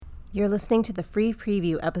You're listening to the free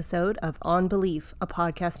preview episode of On Belief, a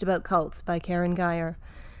podcast about cults by Karen Geyer.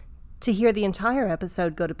 To hear the entire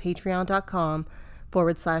episode, go to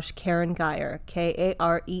patreon.com/Karen Geyer,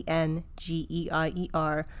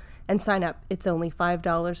 KarenGeier, and sign up. It's only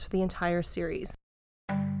 $5 for the entire series.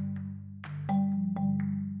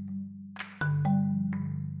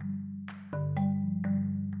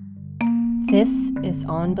 This is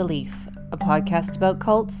On Belief, a podcast about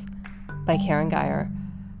cults by Karen Geyer.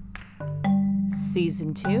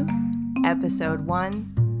 Season 2, Episode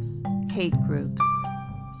 1, Hate Groups.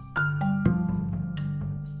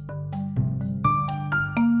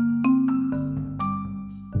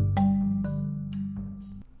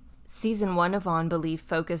 Season 1 of On Belief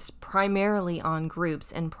focused primarily on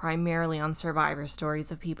groups and primarily on survivor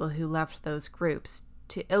stories of people who left those groups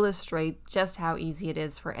to illustrate just how easy it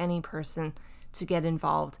is for any person to get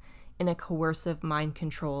involved in a coercive mind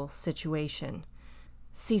control situation.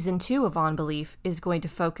 Season 2 of On Belief is going to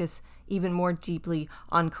focus even more deeply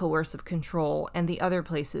on coercive control and the other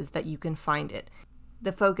places that you can find it.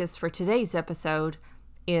 The focus for today's episode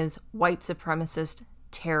is white supremacist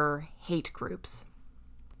terror hate groups.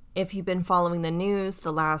 If you've been following the news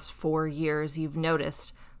the last 4 years, you've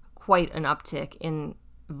noticed quite an uptick in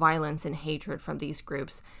violence and hatred from these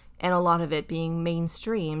groups, and a lot of it being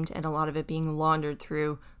mainstreamed and a lot of it being laundered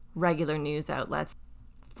through regular news outlets.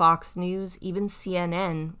 Fox News, even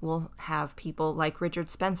CNN will have people like Richard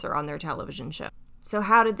Spencer on their television show. So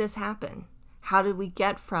how did this happen? How did we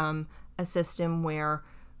get from a system where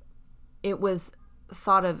it was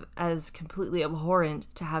thought of as completely abhorrent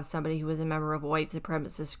to have somebody who was a member of a white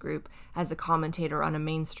supremacist group as a commentator on a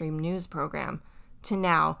mainstream news program to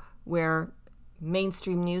now where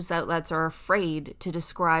mainstream news outlets are afraid to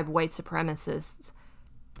describe white supremacists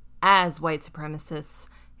as white supremacists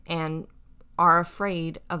and are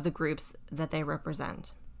afraid of the groups that they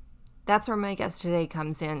represent? That's where my guest today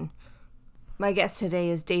comes in. My guest today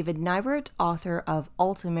is David Nybert, author of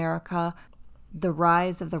Alt America, The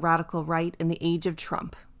Rise of the Radical Right in the Age of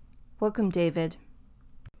Trump. Welcome, David.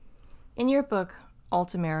 In your book,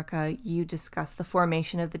 Alt America, you discuss the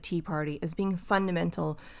formation of the Tea Party as being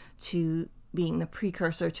fundamental to being the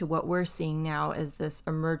precursor to what we're seeing now as this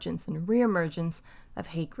emergence and reemergence of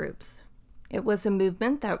hate groups. It was a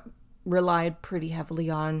movement that relied pretty heavily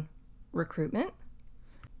on recruitment.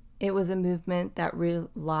 It was a movement that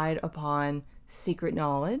relied upon secret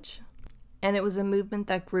knowledge. And it was a movement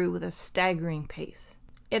that grew with a staggering pace.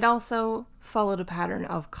 It also followed a pattern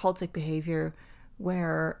of cultic behavior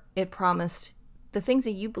where it promised the things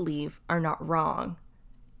that you believe are not wrong.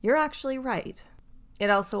 You're actually right. It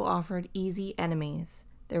also offered easy enemies.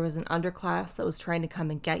 There was an underclass that was trying to come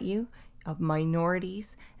and get you, of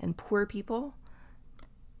minorities and poor people.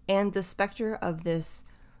 And the specter of this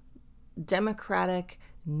democratic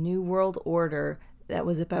new world order that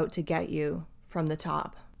was about to get you from the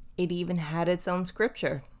top. It even had its own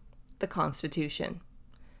scripture, the Constitution.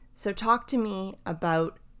 So talk to me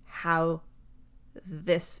about how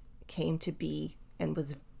this came to be and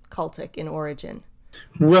was cultic in origin.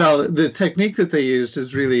 Well, the technique that they used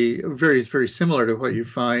is really very, very similar to what you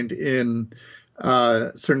find in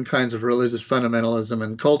certain kinds of religious fundamentalism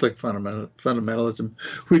and cultic fundamentalism,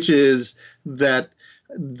 which is that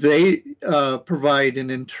they provide an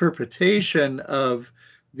interpretation of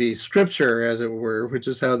the scripture, as it were, which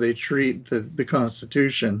is how they treat the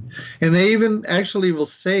Constitution. And they even actually will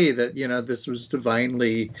say that, this was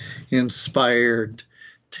divinely inspired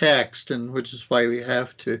text, and which is why we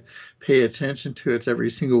have to pay attention to its every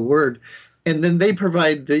single word. And then they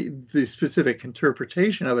provide the specific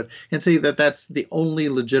interpretation of it and say that that's the only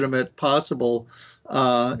legitimate possible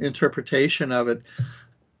interpretation of it.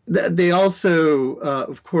 They also,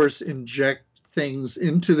 of course, inject things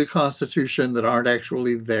into the Constitution that aren't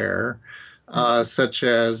actually there, such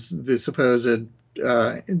as the supposed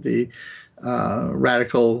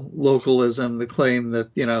radical localism, the claim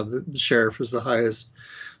that the sheriff is the highest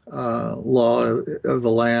law of the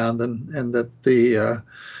land, and that the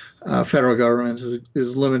federal government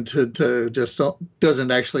is limited to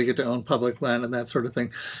doesn't actually get to own public land and that sort of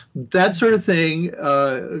thing. That sort of thing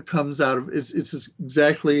comes out of it's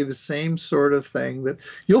exactly the same sort of thing that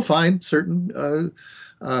you'll find certain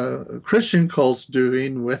Christian cults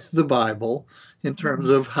doing with the Bible in terms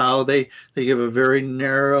of how they give a very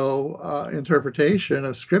narrow interpretation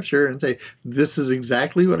of Scripture and say this is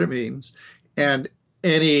exactly what it means, and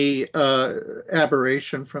any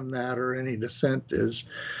aberration from that or any dissent is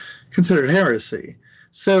considered heresy.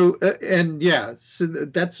 So, so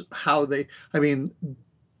that's how they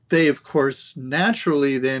of course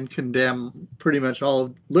naturally then condemn pretty much all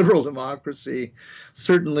of liberal democracy,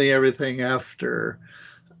 certainly everything after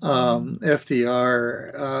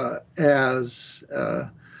FDR as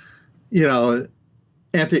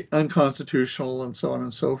unconstitutional and so on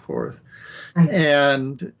and so forth.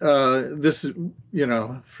 And this,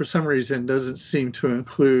 for some reason doesn't seem to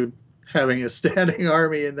include having a standing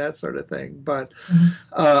army and that sort of thing. But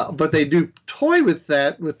they do toy with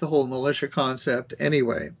that, with the whole militia concept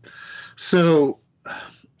anyway. So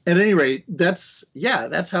at any rate, that's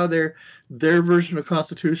how their version of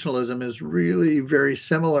constitutionalism is really very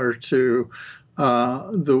similar to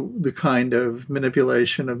the kind of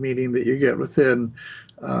manipulation of meaning that you get within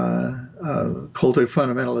cultic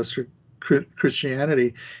fundamentalist or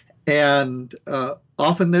Christianity. And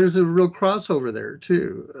often there's a real crossover there,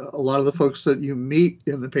 too. A lot of the folks that you meet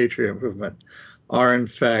in the Patriot movement are, in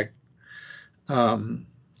fact,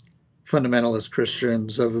 fundamentalist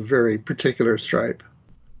Christians of a very particular stripe.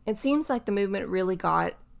 It seems like the movement really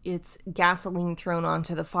got its gasoline thrown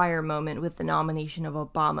onto the fire moment with the nomination of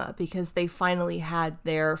Obama, because they finally had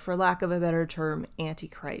their, for lack of a better term,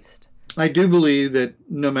 Antichrist. I do believe that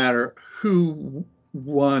no matter who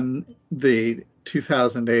won the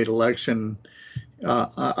 2008 election,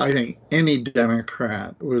 I think any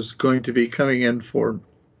Democrat was going to be coming in for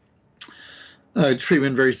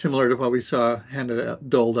treatment very similar to what we saw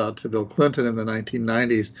doled out to Bill Clinton in the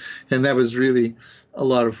 1990s. And that was really a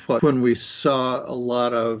lot of when we saw a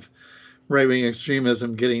lot of right-wing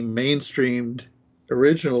extremism getting mainstreamed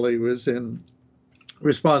originally was in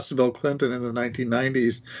response to Bill Clinton in the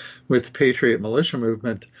 1990s with the Patriot militia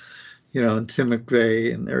movement, and Tim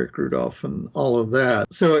McVeigh and Eric Rudolph and all of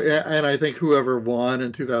that. So, and I think whoever won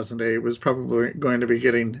in 2008 was probably going to be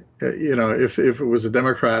getting, if it was a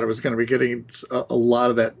Democrat, it was going to be getting a lot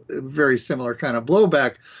of that very similar kind of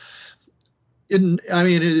blowback.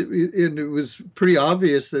 It was pretty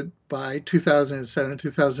obvious that by 2007,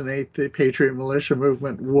 2008, the Patriot militia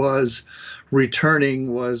movement was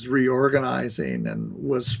returning, was reorganizing, and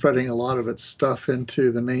was spreading a lot of its stuff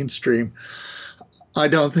into the mainstream. I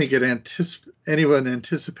don't think anyone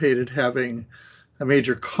anticipated having a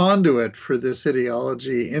major conduit for this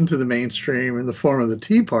ideology into the mainstream in the form of the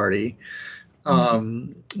Tea Party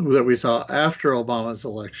that we saw after Obama's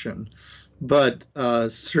election. But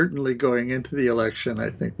certainly going into the election, I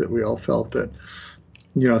think that we all felt that,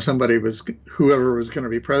 whoever was going to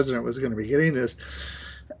be president was going to be getting this.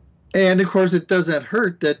 And of course, it doesn't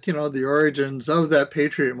hurt that, the origins of that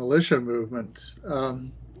Patriot militia movement,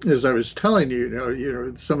 as I was telling you,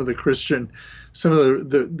 some of the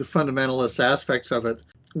fundamentalist aspects of it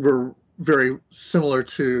were very similar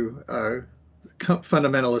to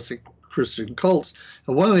fundamentalistic Christian cults.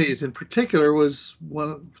 And one of these in particular was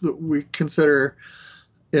one that we consider,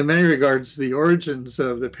 in many regards, the origins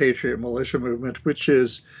of the Patriot militia movement, which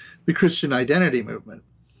is the Christian identity movement,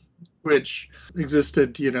 which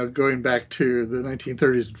existed, going back to the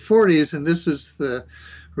 1930s and 40s. And this was the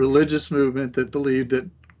religious movement that believed that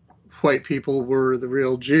white people were the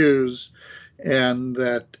real Jews, and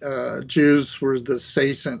that Jews were the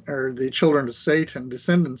Satan, or the children of Satan,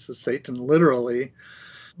 descendants of Satan, literally,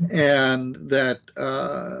 and that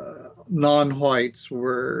non-whites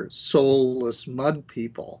were soulless mud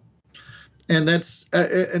people, and that's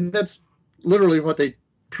literally what they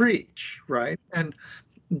preach, right? And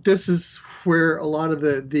this is where a lot of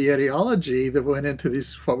the ideology that went into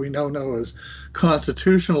these, what we now know as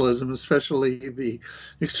constitutionalism, especially the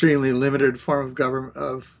extremely limited form of government,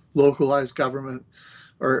 of localized government,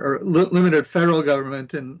 or limited federal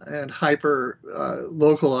government and hyper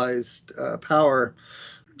localized power,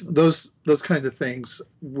 those kinds of things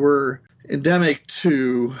were endemic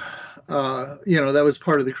to, that was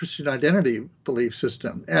part of the Christian identity belief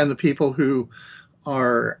system. And the people who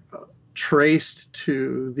are traced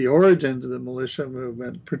to the origins of the militia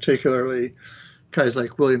movement, particularly guys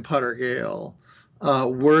like William Potter Gale,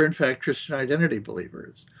 were in fact Christian identity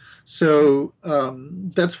believers. So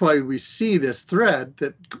that's why we see this thread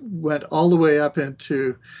that went all the way up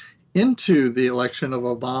into the election of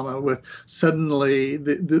Obama, with suddenly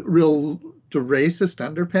the racist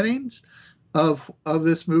underpinnings of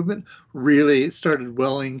this movement really started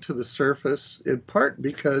welling to the surface, in part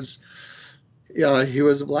because he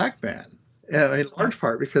was a black man, in large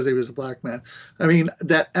part because he was a black man. I mean,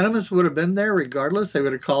 that animus would have been there regardless. They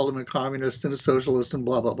would have called him a communist and a socialist and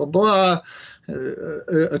blah, blah, blah, blah,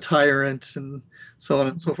 a tyrant and so on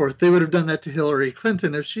and so forth. They would have done that to Hillary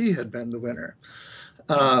Clinton if she had been the winner.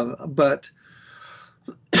 But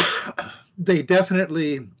they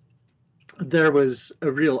definitely, there was a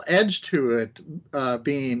real edge to it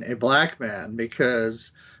being a black man,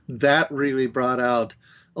 because that really brought out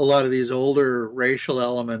a lot of these older racial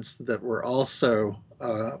elements that were also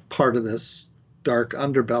part of this dark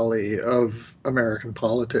underbelly of American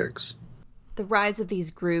politics. The rise of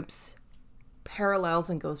these groups parallels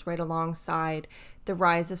and goes right alongside the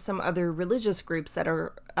rise of some other religious groups that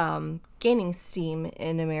are gaining steam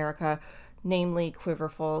in America, namely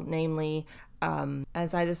Quiverful, namely,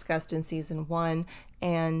 as I discussed in season 1,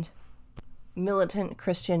 and militant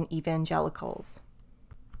Christian evangelicals.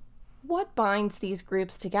 What binds these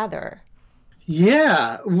groups together?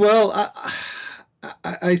 Yeah, well,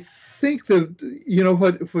 I think that, you know,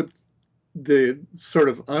 what the sort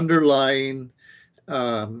of underlying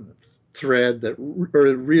thread that,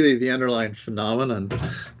 or really the underlying phenomenon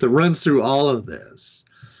that runs through all of this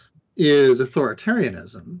is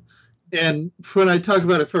authoritarianism. And when I talk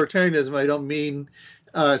about authoritarianism, I don't mean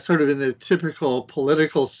sort of in the typical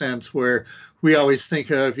political sense where we always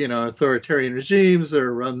think of, you know, authoritarian regimes that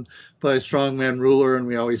are run by a strongman ruler, and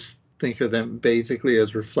we always think of them basically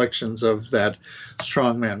as reflections of that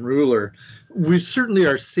strongman ruler. We certainly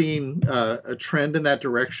are seeing a trend in that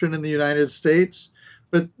direction in the United States,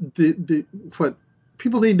 but what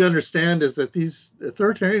people need to understand is that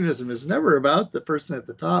authoritarianism is never about the person at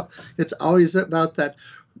the top. It's always about that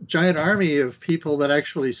giant army of people that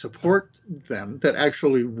actually support them, that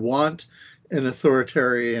actually want an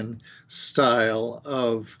authoritarian style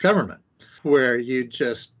of government, where you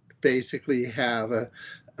just basically have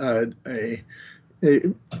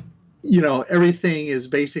you know, everything is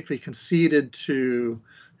basically conceded to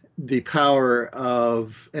the power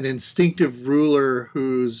of an instinctive ruler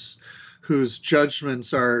whose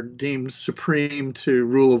judgments are deemed supreme to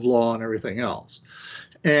rule of law and everything else.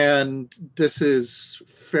 And this is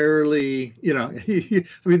fairly, you know, I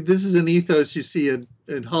mean, this is an ethos you see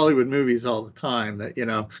in Hollywood movies all the time, that, you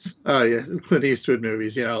know, Clint Eastwood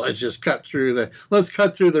movies, you know, let's cut through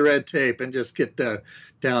the red tape and just get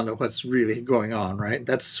down to what's really going on, right?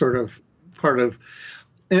 That's sort of part of,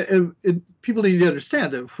 people need to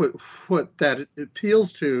understand that what that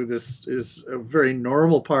appeals to. This is a very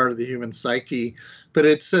normal part of the human psyche, but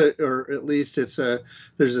there's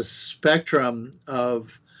a spectrum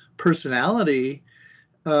of personality,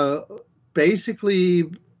 basically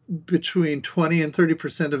between 20 and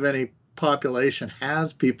 30% of any population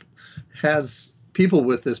has people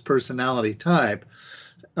with this personality type,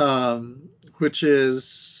 which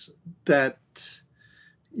is that,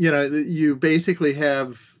 you know, you basically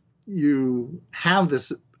have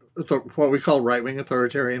this what we call right-wing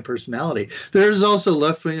authoritarian personality. There's also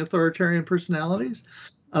left-wing authoritarian personalities,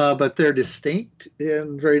 but they're distinct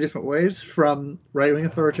in very different ways from right-wing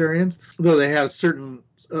authoritarians, though they have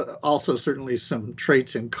also certainly some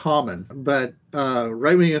traits in common. But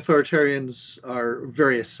right-wing authoritarians are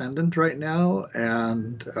very ascendant right now,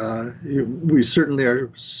 and we certainly are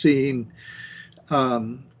seeing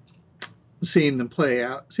it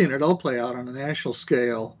all play out on a national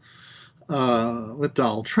scale with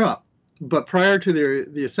Donald Trump. But prior to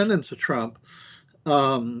the ascendance of Trump,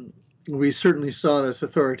 we certainly saw this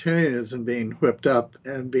authoritarianism being whipped up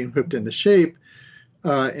and being whipped into shape,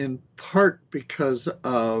 in part because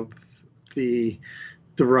of the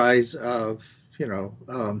rise of, you know,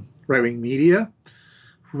 right-wing media,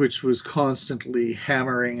 which was constantly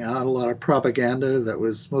hammering out a lot of propaganda that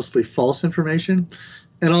was mostly false information.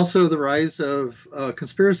 And also the rise of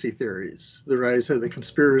conspiracy theories, the rise of the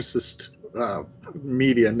conspiracist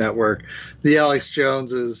media network, the Alex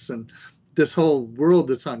Joneses, and this whole world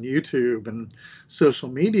that's on YouTube and social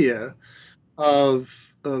media of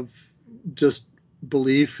just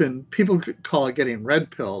belief in, people could call it getting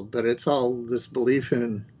red pilled, but it's all this belief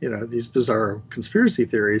in, you know, these bizarre conspiracy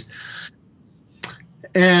theories.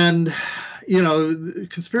 And, you know,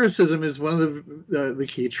 conspiracism is one of the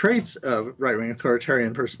key traits of right-wing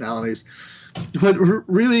authoritarian personalities. What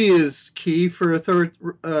really is key for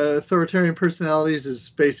authoritarian personalities is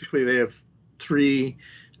basically they have three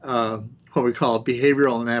what we call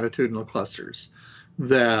behavioral and attitudinal clusters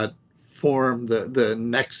that form the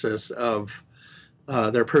nexus of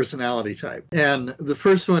their personality type. And the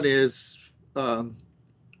first one is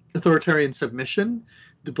authoritarian submission,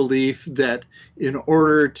 the belief that in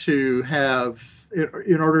order to have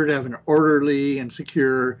an orderly and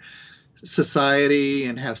secure society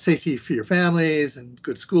and have safety for your families and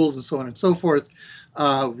good schools and so on and so forth,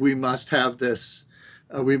 we must have this.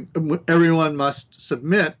 Everyone must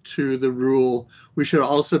submit to the rule. We should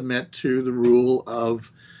all submit to the rule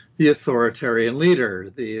of the authoritarian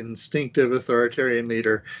leader, the instinctive authoritarian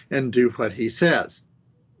leader, and do what he says.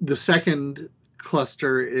 The second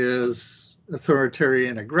cluster is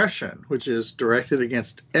authoritarian aggression, which is directed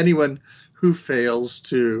against anyone who fails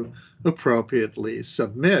to appropriately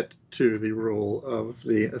submit to the rule of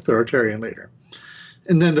the authoritarian leader.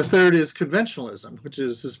 And then the third is conventionalism, which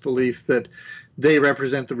is this belief that they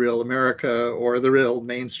represent the real America or the real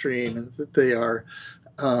mainstream, and that they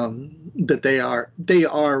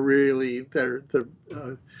are really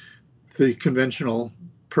the conventional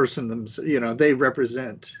person themselves.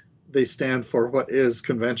 They stand for what is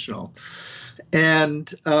conventional.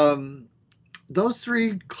 And those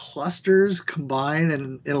three clusters combine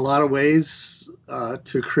in a lot of ways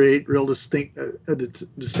to create a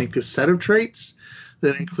distinctive set of traits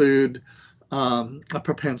that include a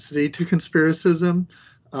propensity to conspiracism,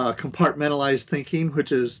 compartmentalized thinking,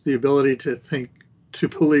 which is the ability to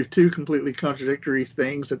believe two completely contradictory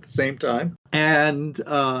things at the same time, and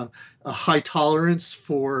a high tolerance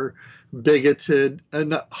for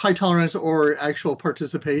high tolerance or actual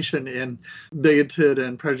participation in bigoted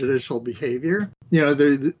and prejudicial behavior.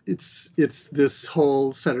 It's this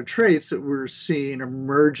whole set of traits that we're seeing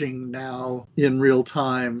emerging now in real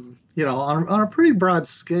time, on a pretty broad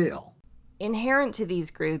scale. Inherent to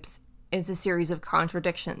these groups is a series of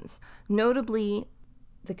contradictions, notably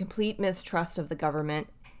the complete mistrust of the government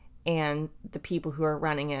and the people who are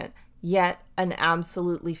running it, yet an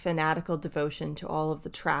absolutely fanatical devotion to all of the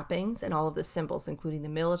trappings and all of the symbols, including the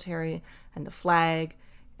military and the flag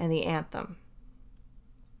and the anthem.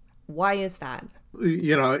 Why is that?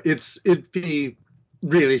 It'd be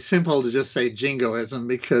really simple to just say jingoism,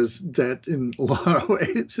 because that in a lot of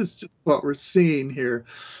ways is just what we're seeing here.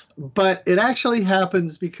 But it actually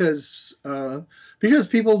happens because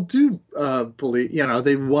people do believe,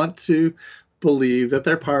 they want to believe that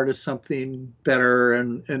they're part of something better,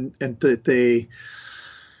 and that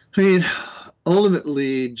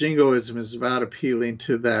ultimately jingoism is about appealing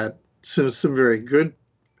to that. So some very good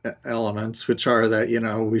elements, which are that,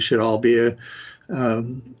 we should all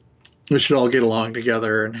we should all get along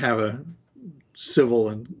together and have a civil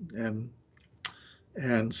and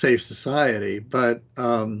safe society. But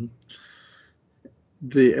at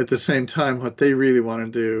the same time, what they really want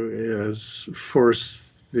to do is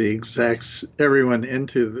force the execs, everyone,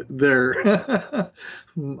 into their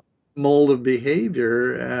mold of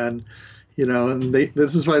behavior, and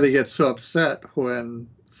this is why they get so upset when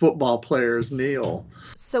football players kneel.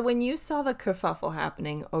 So when you saw the kerfuffle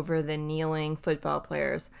happening over the kneeling football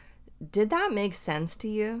players, did that make sense to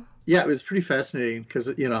you? Yeah, it was pretty fascinating because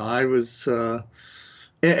I was.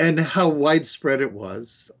 And how widespread it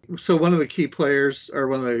was. So one of the key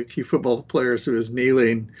football players who was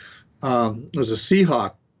kneeling was a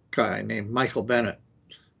Seahawk guy named Michael Bennett,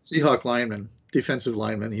 Seahawk lineman, defensive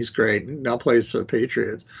lineman. He's great. Now plays for the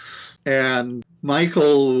Patriots. And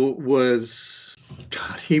Michael was,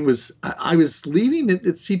 I was leaving at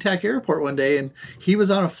SeaTac Airport one day, and he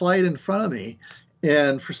was on a flight in front of me.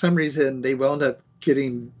 And for some reason, they wound up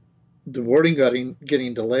getting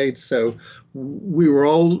delayed, so we were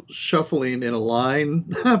all shuffling in a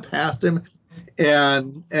line past him,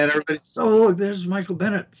 and everybody said, "Oh, look, there's Michael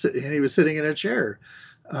Bennett," and he was sitting in a chair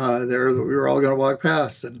there that we were all going to walk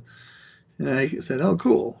past, and I said, "Oh,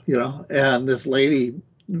 cool," And this lady,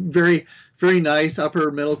 very, very nice,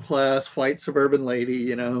 upper middle class, white suburban lady,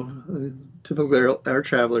 typical air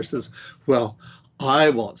traveler, says, "Well, I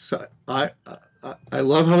won't say I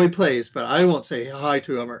love how he plays, but I won't say hi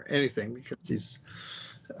to him or anything because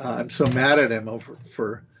I'm so mad at him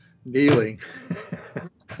for kneeling."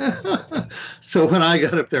 So when I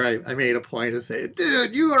got up there, I made a point to say,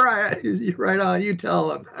 "Dude, you are right. You're right on. You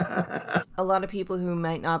tell him." A lot of people who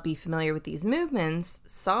might not be familiar with these movements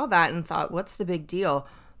saw that and thought, what's the big deal?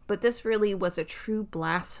 But this really was a true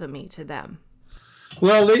blasphemy to them.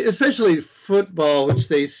 Well, especially football, which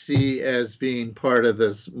they see as being part of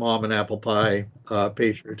this mom and apple pie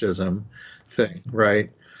patriotism thing, right?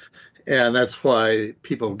 And that's why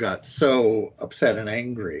people got so upset and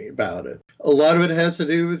angry about it. A lot of it has to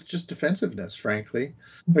do with just defensiveness, frankly.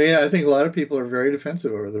 I think a lot of people are very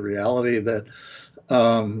defensive over the reality that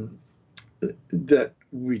that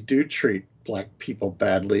we do treat Black people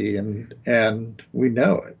badly, and we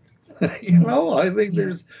know it. I think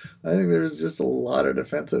there's just a lot of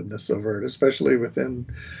defensiveness over it, especially within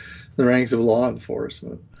the ranks of law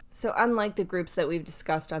enforcement. So unlike the groups that we've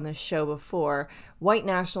discussed on this show before, white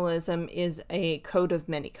nationalism is a coat of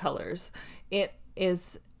many colors. It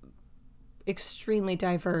is extremely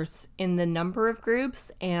diverse in the number of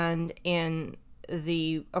groups and in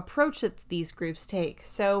the approach that these groups take.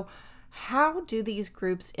 So how do these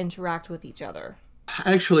groups interact with each other?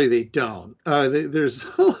 Actually, they don't. There's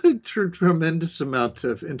a tremendous amount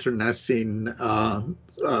of internecine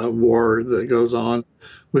war that goes on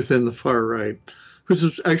within the far right, which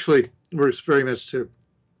is actually works very much to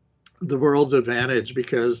the world's advantage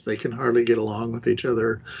because they can hardly get along with each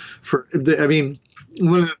other. I mean,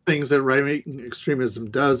 one of the things that right-wing extremism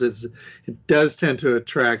does is it does tend to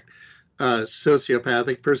attract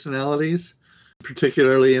sociopathic personalities,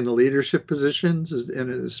 particularly in the leadership positions, and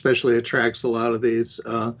it especially attracts a lot of these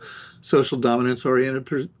social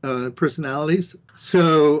dominance-oriented personalities.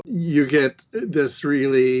 So you get this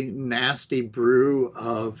really nasty brew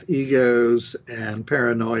of egos and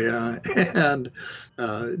paranoia, and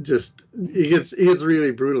it gets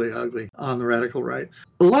really brutally ugly on the radical right.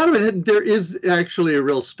 A lot of it, there is actually a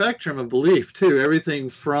real spectrum of belief too. Everything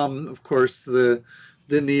from, of course, the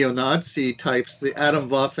neo-Nazi types, the Adam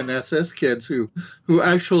Waff and SS kids who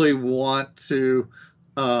actually want to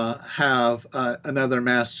have another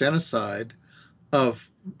mass genocide of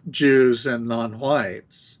Jews and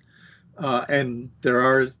non-whites. And there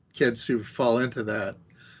are kids who fall into that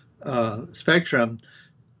spectrum,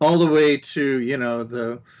 all the way to,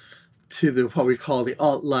 the what we call the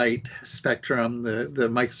alt-right spectrum, the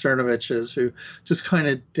Mike Cernoviches, who just kind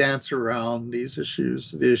of dance around these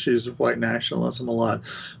issues, the issues of white nationalism a lot,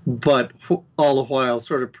 but all the while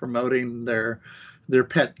sort of promoting their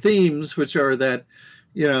pet themes, which are that,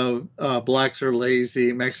 blacks are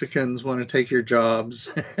lazy, Mexicans want to take your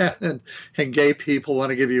jobs, and gay people want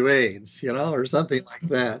to give you AIDS, or something like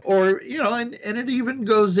that. Or, and it even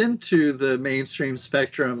goes into the mainstream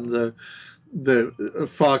spectrum, the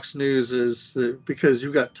Fox News because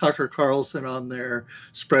you've got Tucker Carlson on there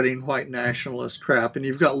spreading white nationalist crap, and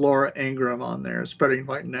you've got Laura Ingraham on there spreading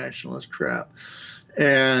white nationalist crap,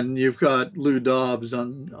 and you've got Lou Dobbs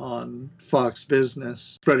on Fox Business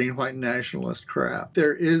spreading white nationalist crap.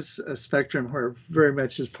 There is a spectrum where very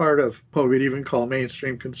much is part of what we'd even call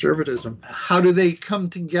mainstream conservatism. How do they come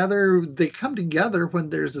together? They come together when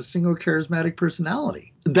there's a single charismatic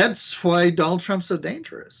personality. That's why Donald Trump's so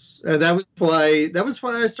dangerous. That was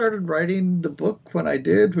why I started writing the book when I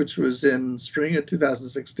did, which was in spring of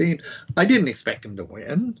 2016. I didn't expect him to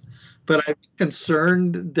win, but I was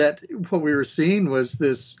concerned that what we were seeing was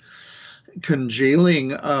this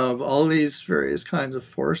congealing of all these various kinds of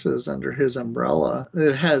forces under his umbrella.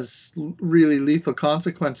 It has really lethal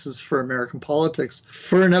consequences for American politics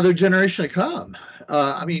for another generation to come.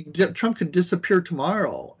 Trump could disappear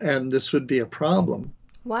tomorrow, and this would be a problem.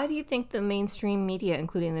 Why do you think the mainstream media,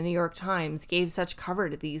 including the New York Times, gave such cover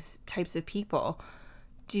to these types of people?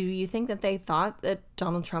 Do you think that they thought that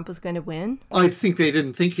Donald Trump was going to win? I think they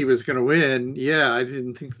didn't think he was going to win. Yeah, I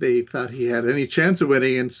didn't think they thought he had any chance of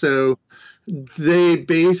winning. And so they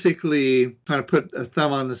basically kind of put a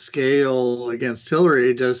thumb on the scale against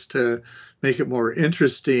Hillary just to make it more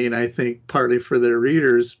interesting, I think, partly for their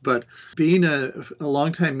readers. But being a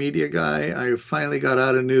longtime media guy, I finally got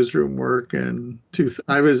out of newsroom work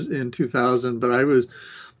I was in 2000, but I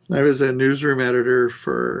was a newsroom editor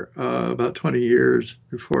for about 20 years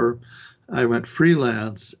before I went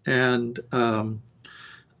freelance. And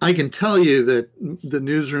I can tell you that the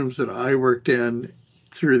newsrooms that I worked in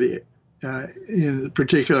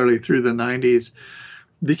particularly through the 90s,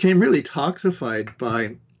 became really toxified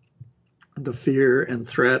by the fear and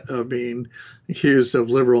threat of being accused of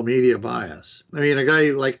liberal media bias. I mean, a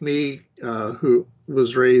guy like me who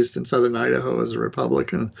was raised in southern Idaho as a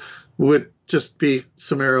Republican would just be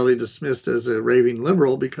summarily dismissed as a raving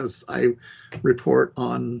liberal because I report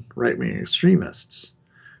on right-wing extremists,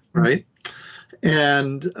 right?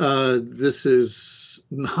 And this is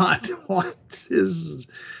not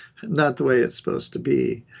not the way it's supposed to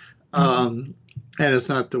be. And it's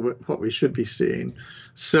not what we should be seeing.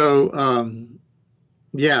 So,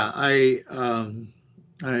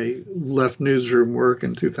 I left newsroom work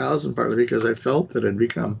in 2000 partly because I felt that it had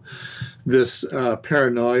become this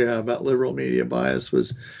paranoia about liberal media bias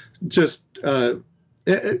was just, it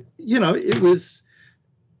was,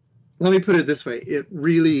 let me put it this way, it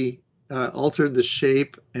really altered the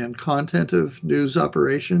shape and content of news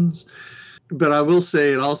operations. But I will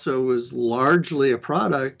say it also was largely a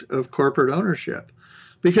product of corporate ownership,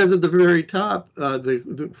 because at the very top,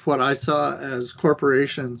 what I saw as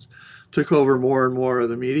corporations took over more and more of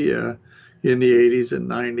the media in the 80s and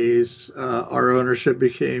 90s. Our ownership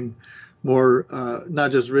became more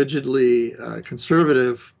not just rigidly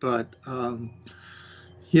conservative, but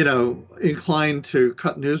inclined to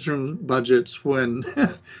cut newsroom budgets when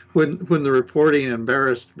when the reporting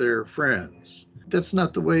embarrassed their friends. That's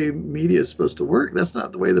not the way media is supposed to work. That's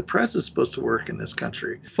not the way the press is supposed to work in this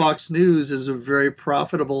country. Fox News is a very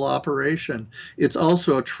profitable operation. It's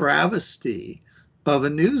also a travesty of a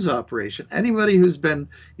news operation. Anybody who's been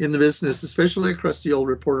in the business, especially a crusty old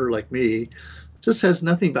reporter like me, just has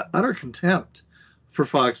nothing but utter contempt for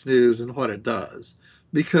Fox News and what it does.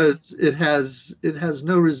 because it has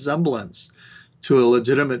no resemblance to a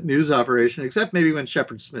legitimate news operation, except maybe when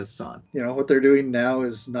Shepard Smith's on. What they're doing now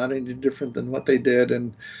is not any different than what they did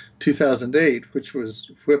in 2008, which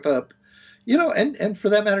was whip up, and for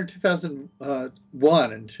that matter,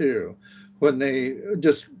 2001 and 2, when they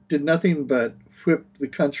just did nothing but whip the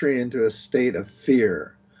country into a state of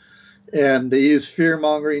fear. And they use fear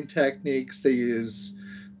mongering techniques. They use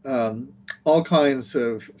all kinds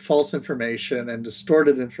of false information and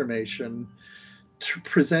distorted information to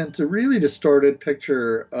present a really distorted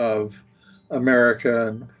picture of America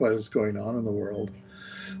and what is going on in the world.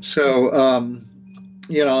 So,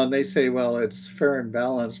 and they say, well, it's fair and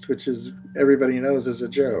balanced, which is, everybody knows, is a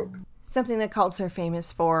joke. Something that cults are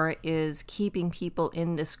famous for is keeping people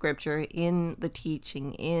in the scripture, in the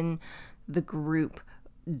teaching, in the group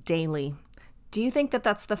daily. Do you think that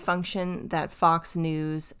that's the function that Fox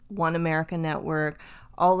News, One America Network,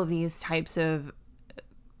 all of these types of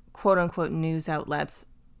quote-unquote news outlets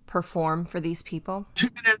perform for these people? Two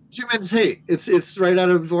Minutes Hate. It's right out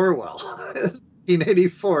of Orwell.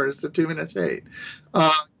 1984 is the 2 Minutes Hate.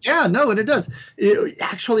 And it does.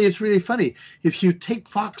 Actually, it's really funny. If you take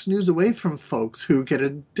Fox News away from folks who get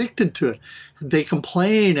addicted to it, they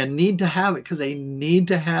complain and need to have it because they need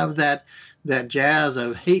to have that jazz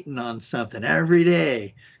of hating on something every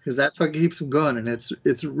day, because that's what keeps them going. And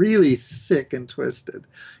it's really sick and twisted,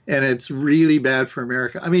 and it's really bad for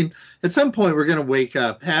America. I mean, at some point we're going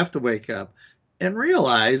to have to wake up and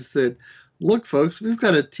realize that, look, folks, we've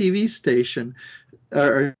got a TV station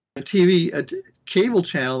or a cable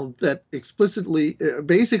channel that explicitly,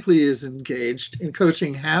 basically is engaged in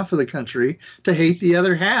coaching half of the country to hate the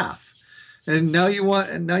other half. And now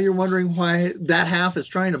you're wondering why that half is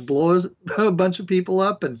trying to blow a bunch of people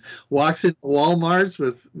up and walks into Walmarts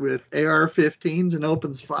with AR-15s and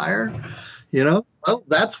opens fire. Well,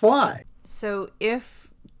 that's why. So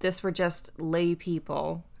if this were just lay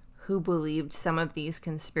people who believed some of these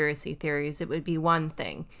conspiracy theories, it would be one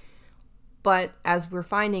thing. But as we're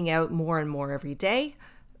finding out more and more every day,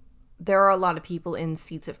 there are a lot of people in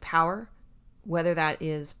seats of power, whether that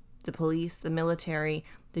is the police, the military,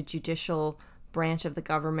 the judicial branch of the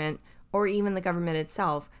government, or even the government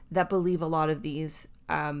itself, that believe a lot of these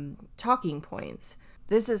talking points.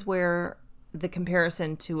 This is where the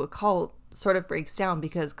comparison to a cult sort of breaks down,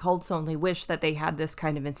 because cults only wish that they had this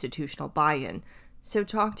kind of institutional buy-in. So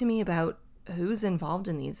talk to me about who's involved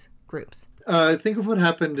in these groups. Think of what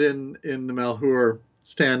happened in the Malheur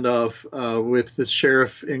standoff with the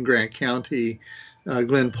sheriff in Grant County,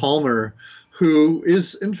 Glenn Palmer, who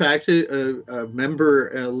is, in fact, a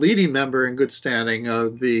leading member in good standing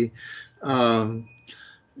of the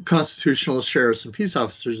Constitutional Sheriffs and Peace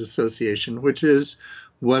Officers Association, which is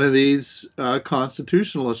one of these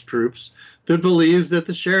constitutionalist groups that believes that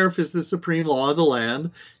the sheriff is the supreme law of the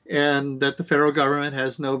land and that the federal government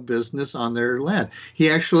has no business on their land.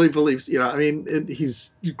 He actually believes,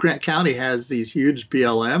 Grant County has these huge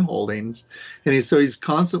BLM holdings, and he's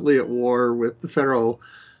constantly at war with the federal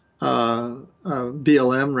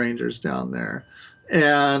BLM rangers down there.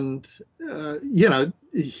 And,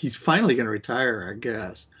 he's finally going to retire, I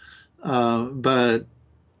guess. But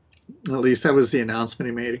at least that was the announcment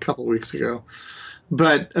he made a couple of weeks ago.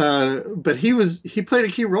 But he played a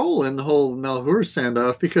key role in the whole Malheur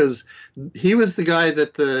standoff, because he was the guy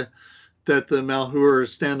that the Malheur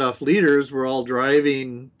standoff leaders were all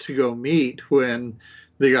driving to go meet when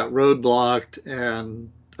they got roadblocked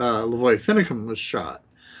and Lavoy Finicum was shot.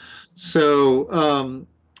 So,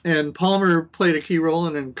 and Palmer played a key role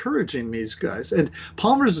in encouraging these guys. And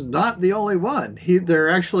Palmer's not the only one. There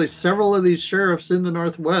are actually several of these sheriffs in the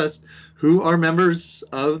Northwest who are members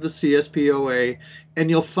of the CSPOA. And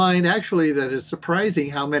you'll find actually that it's surprising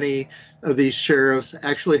how many of these sheriffs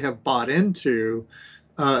actually have bought into,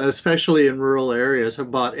 especially in rural areas, have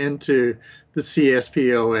bought into the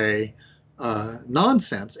CSPOA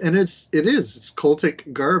nonsense. And it's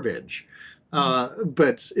cultic garbage.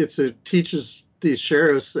 But it teaches these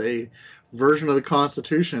sheriffs a version of the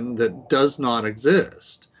Constitution that does not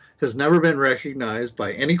exist, has never been recognized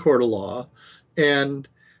by any court of law, and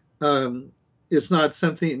it's not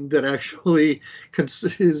something that actually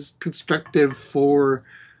is constructive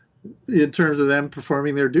in terms of them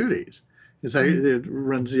performing their duties. It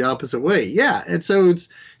runs the opposite way. Yeah, and so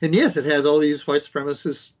yes, it has all these white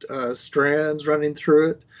supremacist strands running through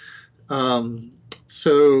it.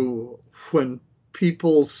 So when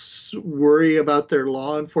people worry about their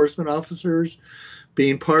law enforcement officers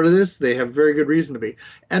being part of this, they have very good reason to be.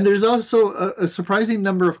 And there's also a surprising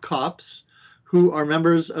number of cops who are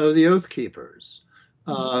members of the Oath Keepers,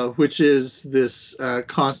 which is this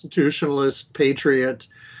constitutionalist, patriot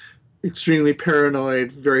extremely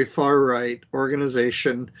paranoid, very far right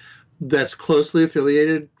organization that's closely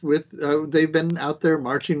affiliated with, they've been out there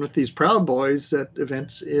marching with these Proud Boys at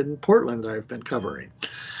events in Portland I've been covering.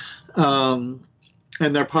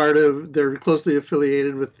 And they're closely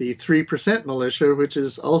affiliated with the 3% Militia, which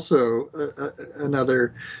is also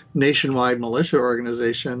another nationwide militia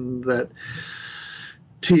organization that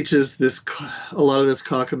teaches a lot of this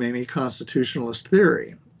cockamamie constitutionalist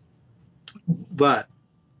theory. But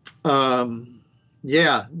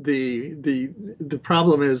yeah, the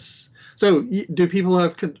problem is, so do people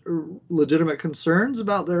have legitimate concerns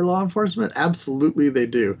about their law enforcement? Absolutely, they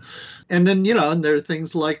do. And then, and there are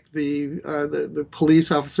things like the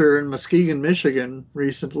police officer in Muskegon, Michigan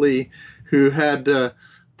recently who had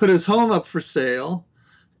put his home up for sale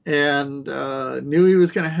and knew he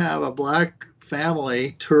was going to have a black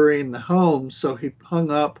family touring the home, so he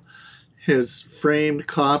hung up his framed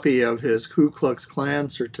copy of his Ku Klux Klan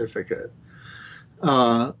certificate.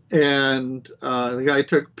 And the guy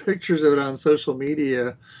took pictures of it on social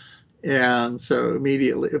media. And so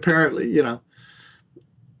immediately, apparently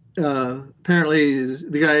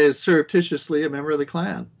the guy is surreptitiously a member of the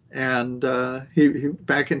Klan. And he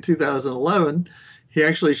back in 2011, he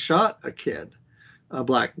actually shot a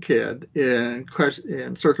black kid,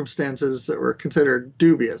 in circumstances that were considered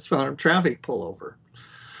dubious, found him traffic pullover.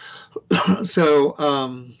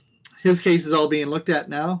 So his case is all being looked at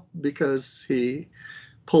now because he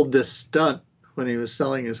pulled this stunt when he was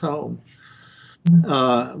selling his home.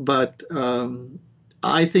 But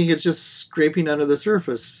I think it's just scraping under the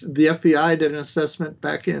surface. The FBI did an assessment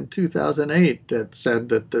back in 2008 that said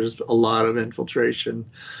that there's a lot of infiltration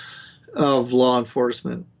of law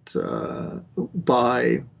enforcement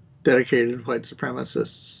by dedicated white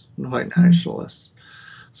supremacists and white nationalists.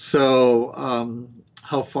 So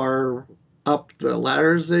how far up the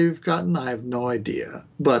ladders they've gotten, I have no idea.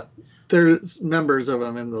 But there's members of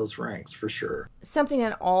them in those ranks for sure. Something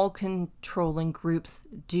that all controlling groups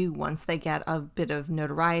do once they get a bit of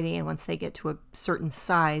notoriety and once they get to a certain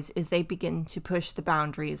size is they begin to push the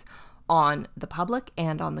boundaries on the public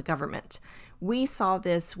and on the government. We saw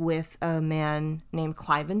this with a man named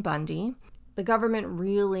Cliven Bundy. The government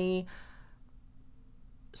really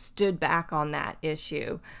stood back on that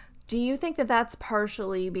issue. Do you think that that's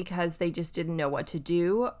partially because they just didn't know what to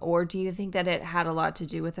do, or do you think that it had a lot to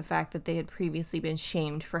do with the fact that they had previously been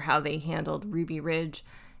shamed for how they handled Ruby Ridge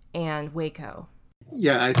and Waco?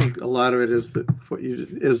 Yeah, I think a lot of it is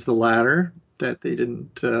the latter, that they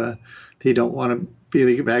don't want to be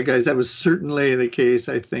the bad guys. That was certainly the case,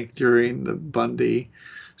 I think, during the Bundy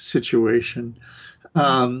situation.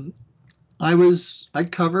 I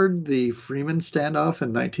covered the Freeman standoff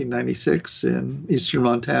in 1996 in eastern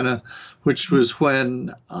Montana, which was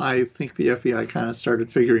when I think the FBI kind of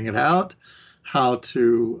started figuring it out, how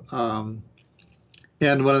to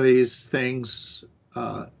end one of these things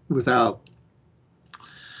without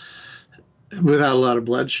a lot of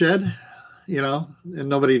bloodshed, and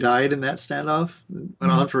nobody died in that standoff. It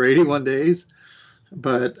went on for 81 days,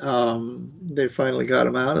 but they finally got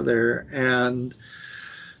him out of there. And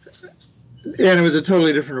it was a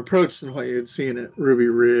totally different approach than what you had seen at Ruby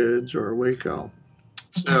Ridge or Waco.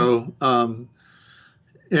 So, and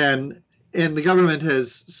the government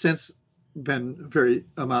has since been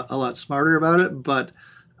a lot smarter about it. But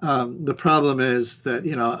the problem is that,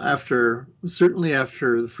 certainly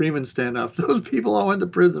after the Freeman standoff, those people all went to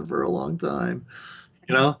prison for a long time,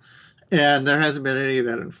 and there hasn't been any of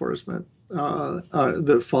that enforcement.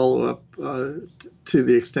 The follow-up to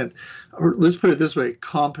the extent, or let's put it this way,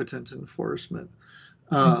 competent enforcement.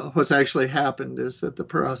 What's actually happened is that the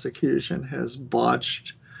prosecution has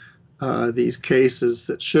botched these cases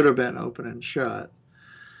that should have been open and shut.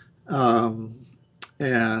 And,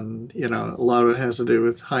 a lot of it has to do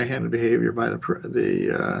with high-handed behavior by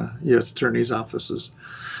the U.S. attorney's offices.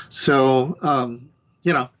 So, and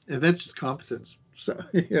that's just competence. So,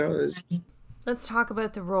 Let's talk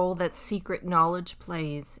about the role that secret knowledge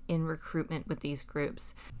plays in recruitment with these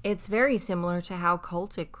groups. It's very similar to how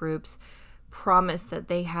cultic groups promise that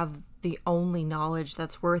they have the only knowledge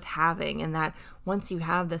that's worth having, and that once you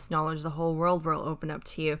have this knowledge, the whole world will open up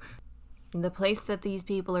to you. The place that these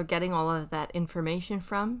people are getting all of that information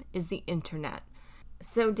from is the internet.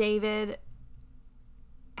 So, David,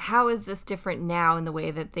 how is this different now in the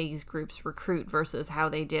way that these groups recruit versus how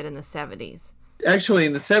they did in the 70s? Actually,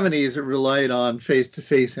 in the 70s, it relied on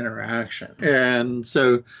face-to-face interaction. And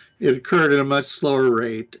so it occurred at a much slower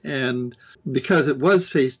rate. And because it was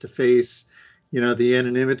face-to-face, the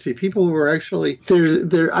anonymity, people were actually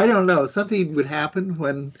there. I don't know, something would happen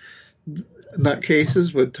when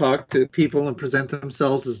nutcases would talk to people and present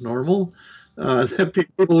themselves as normal. that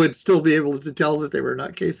people would still be able to tell that they were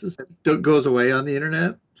nutcases. It goes away on the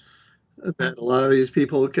internet. That a lot of these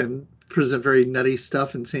people can present very nutty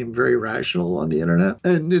stuff and seem very rational on the internet.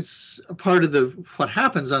 And it's a part of the what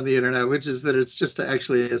happens on the internet, which is that it's just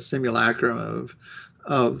actually a simulacrum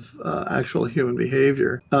of actual human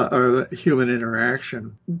behavior or human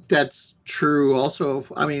interaction. That's true also.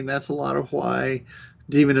 I mean, that's a lot of why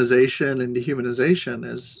demonization and dehumanization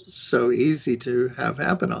is so easy to have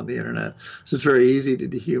happen on the internet. So it's very easy to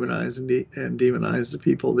dehumanize and demonize the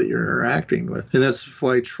people that you're interacting with. And that's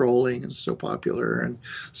why trolling is so popular and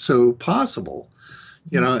so possible.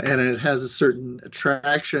 And it has a certain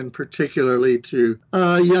attraction, particularly to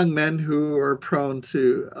young men who are prone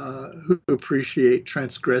to, who appreciate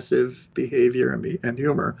transgressive behavior and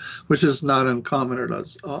humor, which is not uncommon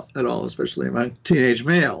at all, especially among teenage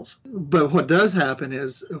males. But what does happen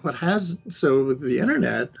is so the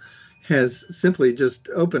internet has simply just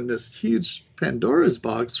opened this huge Pandora's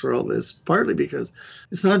box for all this, partly because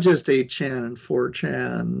it's not just 8chan and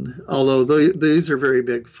 4chan, although these are very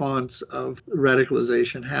big fonts of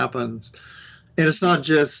radicalization happens. And it's not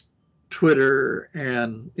just Twitter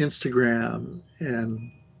and Instagram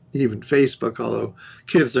and even Facebook, although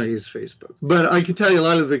kids don't use Facebook. But I can tell you a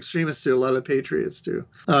lot of the extremists do, a lot of the patriots do.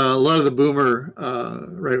 A lot of the boomer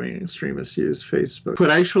right-wing extremists use Facebook.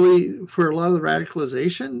 But actually, where a lot of the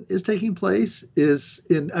radicalization is taking place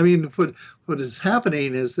what is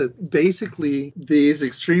happening is that basically these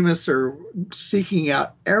extremists are seeking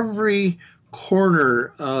out every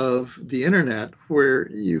corner of the internet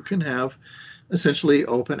where you can have essentially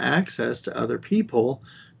open access to other people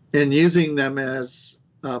and using them as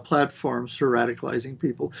platforms for radicalizing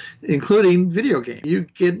people, including video games. You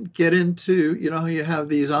get into, you have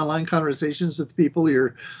these online conversations with people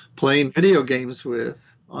you're playing video games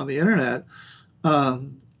with on the internet.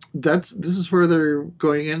 This is where they're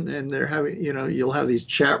going in, and they're having, you'll have these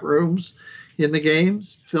chat rooms in the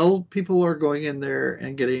games. People are going in there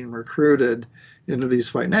and getting recruited into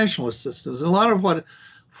these white nationalist systems. And a lot of what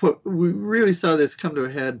we really saw this come to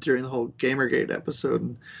a head during the whole Gamergate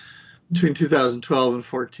episode between 2012 and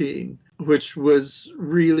 14, which was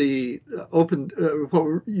really open.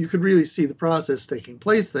 You could really see the process taking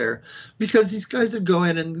place there, because these guys would go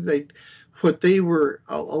in and a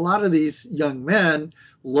lot of these young men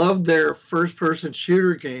loved their first-person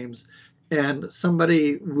shooter games, and if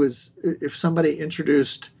somebody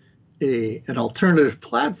introduced an alternative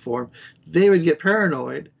platform, they would get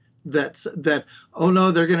paranoid that oh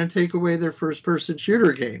no, they're going to take away their first-person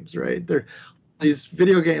shooter games, right? These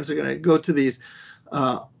video games are going to go to these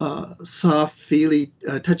soft, feely,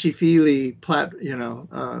 touchy-feely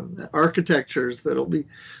architectures that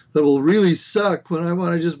will really suck when I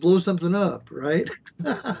want to just blow something up, right?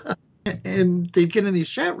 And they get in these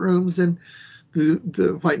chat rooms, and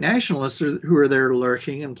the white nationalists who are there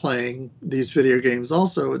lurking and playing these video games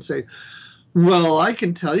also would say, well, I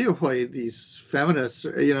can tell you why these feminists,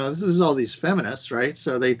 this is all these feminists, right?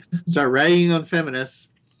 So they start ragging on feminists.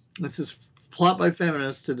 This is plot by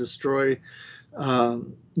feminists to destroy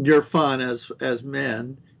your fun as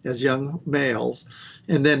men, as young males.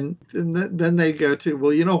 And then they go to,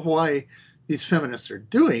 well, you know why these feminists are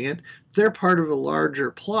doing it? They're part of a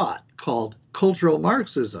larger plot called cultural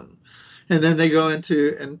Marxism. And then they go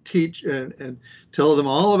into and teach and tell them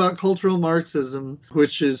all about cultural Marxism,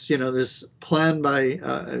 which is, this plan by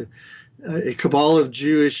a cabal of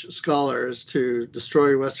Jewish scholars to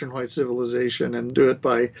destroy Western white civilization, and do it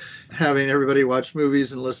by having everybody watch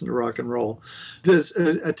movies and listen to rock and roll. This,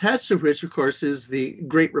 attached to which, of course, is the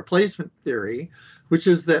Great Replacement theory, which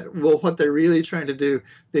is that, well, what they're really trying to do,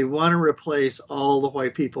 they want to replace all the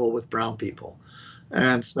white people with brown people.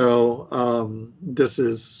 And so this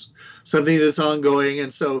is something that's ongoing.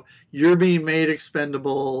 And so you're being made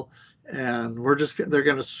expendable, and they're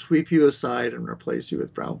going to sweep you aside and replace you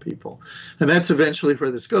with brown people. And that's eventually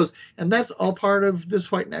where this goes. And that's all part of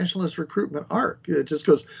this white nationalist recruitment arc. It just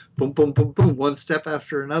goes boom, boom, boom, boom, one step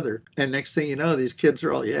after another. And next thing you know, these kids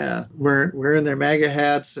are all, wearing their MAGA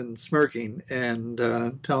hats and smirking and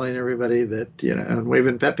telling everybody that, and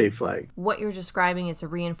waving Pepe flag. What you're describing is a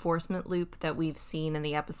reinforcement loop that we've seen in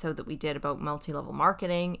the episode that we did about multi-level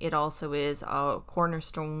marketing. It also is a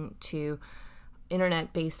cornerstone to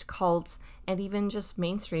internet-based cults and even just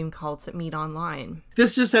mainstream cults that meet online.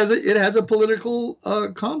 This just has a political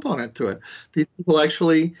component to it. These people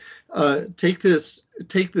actually take this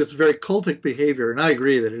very cultic behavior, and I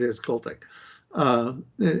agree that it is cultic.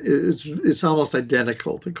 It's almost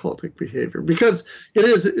identical to cultic behavior, because it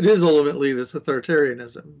is ultimately this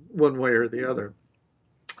authoritarianism, one way or the other.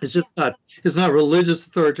 It's not religious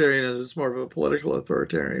authoritarianism, it's more of a political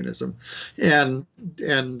authoritarianism.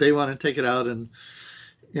 And they want to take it out and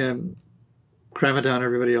cram it down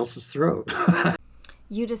everybody else's throat.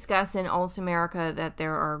 You discuss in Alt America that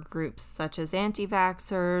there are groups such as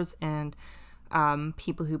anti-vaxxers and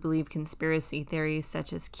people who believe conspiracy theories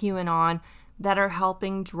such as QAnon that are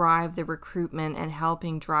helping drive the recruitment and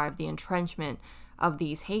helping drive the entrenchment of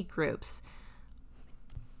these hate groups.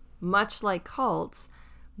 Much like cults,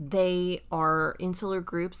 they are insular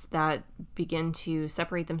groups that begin to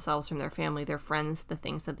separate themselves from their family, their friends, the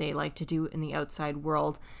things that they like to do in the outside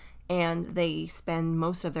world, and they spend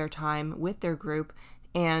most of their time with their group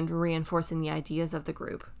and reinforcing the ideas of the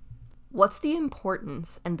group. What's the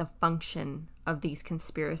importance and the function of these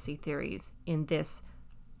conspiracy theories in this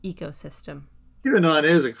ecosystem? QAnon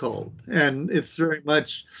is a cult, and it's very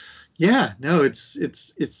much,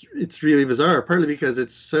 it's really bizarre. Partly because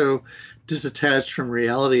it's so disattached from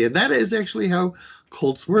reality, and that is actually how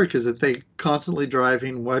cults work. Is that they constantly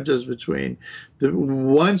driving wedges between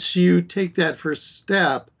once you take that first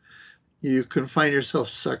step, you can find yourself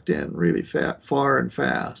sucked in really far and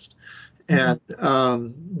fast, and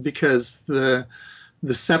because the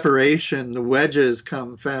separation, the wedges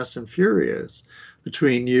come fast and furious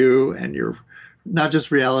between you and your, not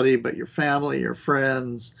just reality, but your family, your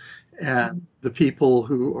friends, and the people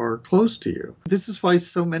who are close to you. This is why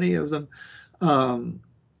so many of them, and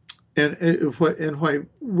why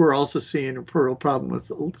we're also seeing a real problem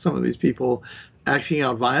with some of these people acting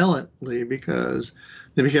out violently, because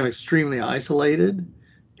they become extremely isolated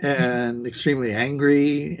and extremely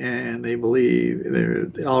angry, and they believe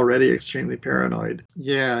they're already extremely paranoid.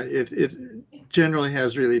 Yeah, it generally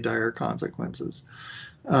has really dire consequences.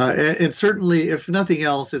 And certainly, if nothing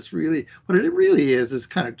else, it's really, what it really is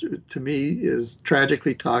kind of, to me, is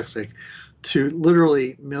tragically toxic to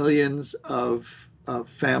literally millions of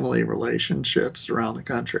family relationships around the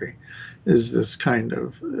country. Is this kind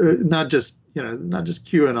of, not just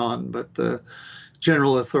QAnon, but the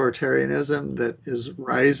general authoritarianism that is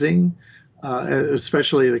rising,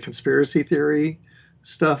 especially the conspiracy theory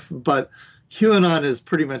stuff. But QAnon is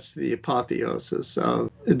pretty much the apotheosis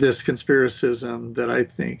of this conspiracism that I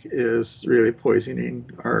think is really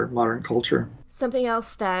poisoning our modern culture. Something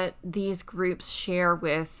else that these groups share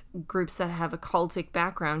with groups that have a cultic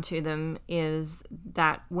background to them is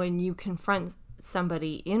that when you confront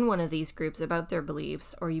somebody in one of these groups about their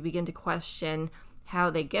beliefs, or you begin to question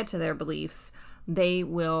how they get to their beliefs, they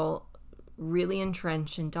will really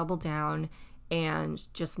entrench and double down and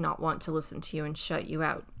just not want to listen to you and shut you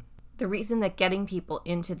out. The reason that getting people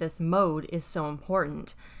into this mode is so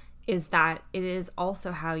important is that it is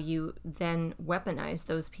also how you then weaponize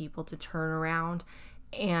those people to turn around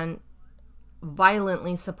and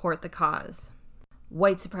violently support the cause.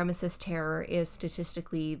 White supremacist terror is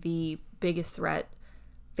statistically the biggest threat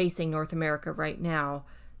facing North America right now.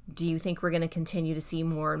 Do you think we're going to continue to see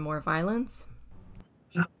more and more violence?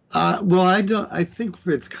 Well, I don't. I think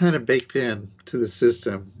it's kind of baked in to the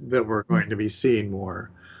system that we're going to be seeing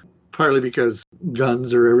more. Partly because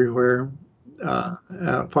guns are everywhere.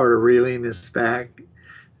 Part of reeling this back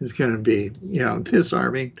is going to be,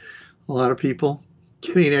 disarming a lot of people,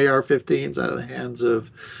 getting AR-15s out of the hands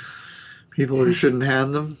of people who shouldn't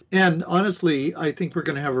have them. And honestly, I think we're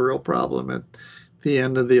going to have a real problem at the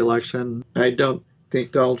end of the election. I don't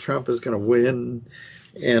think Donald Trump is going to win,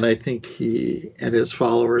 and I think he and his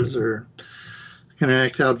followers are going to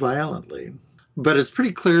act out violently. But it's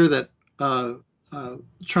pretty clear that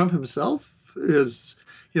Trump himself is,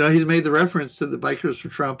 he's made the reference to the Bikers for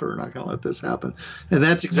Trump are not going to let this happen. And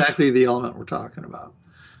that's exactly the element we're talking about.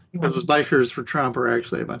 Because the Bikers for Trump are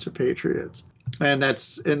actually a bunch of patriots. And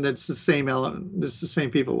that's the same element. It's the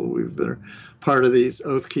same people who've been part of these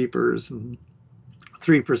Oath Keepers and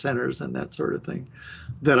 3%ers and that sort of thing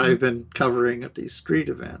that I've been covering at these street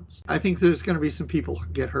events. I think there's going to be some people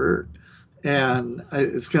who get hurt. And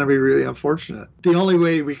it's going to be really unfortunate. The only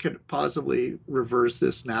way we could possibly reverse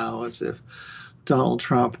this now is if Donald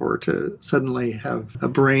Trump were to suddenly have a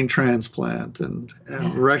brain transplant and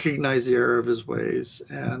recognize the error of his ways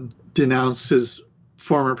and denounce his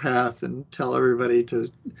former path and tell everybody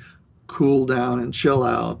to cool down and chill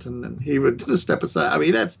out, and then he would step aside. I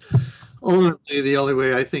mean, that's ultimately the only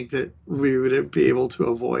way I think that we would be able to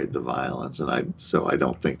avoid the violence. And I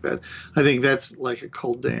think that's like a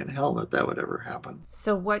cold day in hell that would ever happen.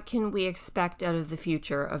 So what can we expect out of the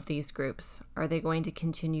future of these groups? Are they going to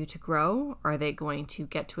continue to grow? Are they going to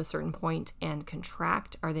get to a certain point and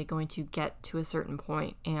contract? Are they going to get to a certain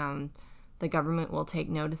point and the government will take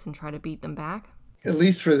notice and try to beat them back? At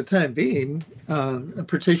least for the time being,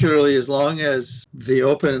 particularly as long as the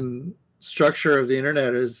open structure of the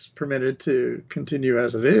internet is permitted to continue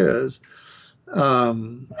as it is,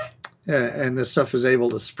 and this stuff is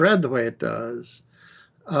able to spread the way it does,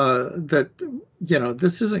 that,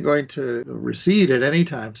 this isn't going to recede at any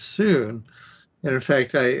time soon. And in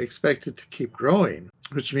fact, I expect it to keep growing,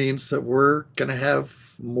 which means that we're going to have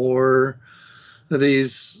more of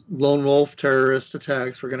these lone wolf terrorist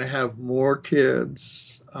attacks. We're going to have more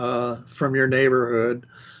kids from your neighborhood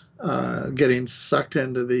getting sucked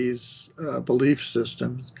into these belief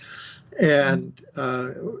systems. And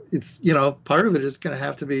it's, part of it is going to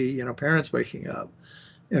have to be, parents waking up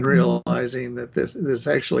and realizing that this is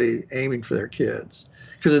actually aiming for their kids,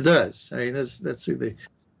 because it does. I mean, that's who they,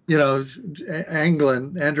 Andrew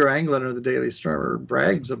Anglin of the Daily Stormer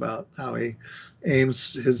brags about how he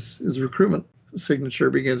aims his recruitment signature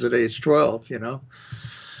begins at age 12.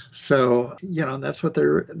 So, that's what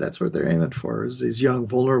they're aiming for, is these young,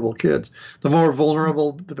 vulnerable kids. The more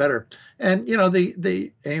vulnerable, the better. And,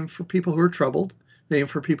 they aim for people who are troubled. They aim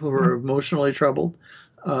for people who are emotionally troubled,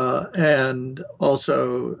 and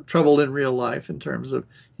also troubled in real life in terms of,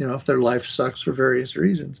 if their life sucks for various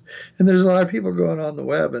reasons. And there's a lot of people going on the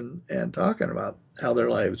web and talking about how their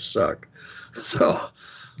lives suck. So,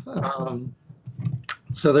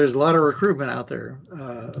 so there's a lot of recruitment out there,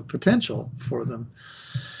 potential for them.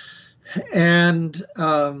 And,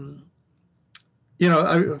 who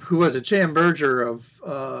was it? J.M. Berger of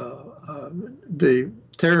the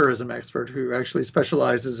terrorism expert, who actually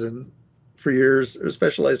specialized for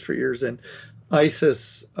years in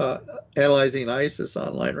ISIS, analyzing ISIS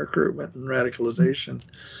online recruitment and radicalization,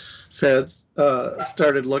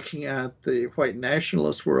 started looking at the white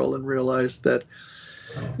nationalist world and realized that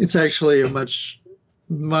it's actually a much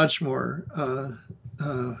more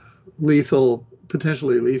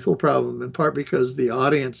potentially lethal problem, in part because the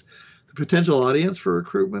potential audience for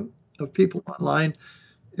recruitment of people online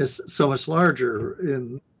is so much larger.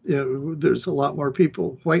 There's a lot more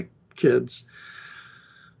people, white kids,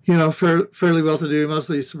 fairly well-to-do,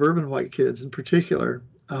 mostly suburban white kids in particular,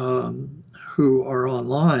 who are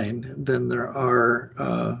online than there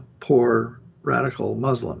are poor radical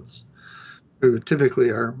Muslims, who typically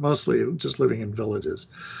are mostly just living in villages.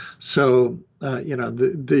 So,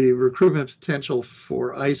 the recruitment potential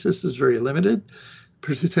for ISIS is very limited.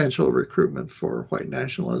 Potential recruitment for white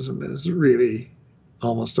nationalism is really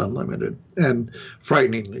almost unlimited, and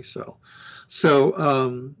frighteningly so. So,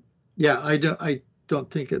 I don't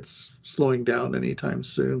think it's slowing down anytime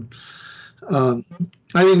soon. I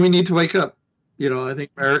think we need to wake up. I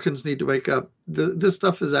think Americans need to wake up. This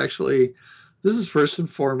stuff is this is first and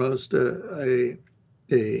foremost a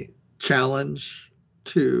challenge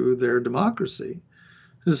to their democracy.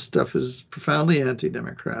 This stuff is profoundly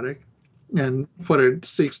anti-democratic, and what it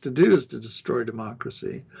seeks to do is to destroy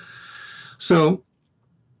democracy. So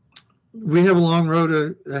we have a long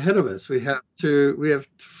road ahead of us. We have to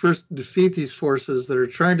first defeat these forces that are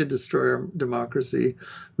trying to destroy our democracy.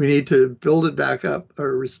 We need to build it back up,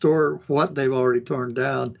 or restore what they've already torn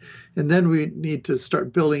down. And then we need to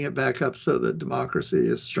start building it back up so that democracy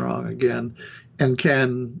is strong again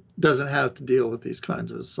and doesn't have to deal with these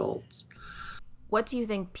kinds of assaults. What do you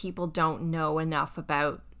think people don't know enough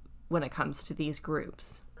about when it comes to these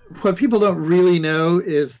groups? What people don't really know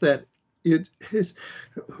is that it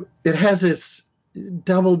has this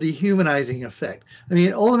double dehumanizing effect. I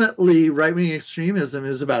mean, ultimately, right-wing extremism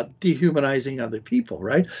is about dehumanizing other people,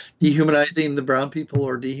 right? Dehumanizing the brown people,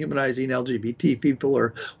 or dehumanizing LGBT people,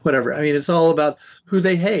 or whatever. I mean, it's all about who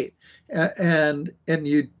they hate. And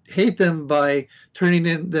you hate them by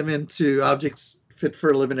turning them into objects fit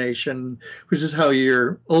for elimination, which is how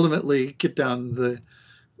you're ultimately go down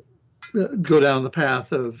the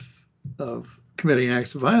path of committing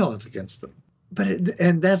acts of violence against them.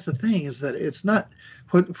 And that's the thing, is that it's not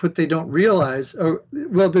what they don't realize.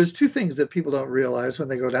 There's two things that people don't realize when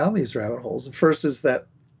they go down these rabbit holes. The first is that,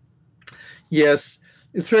 yes,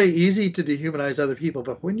 it's very easy to dehumanize other people,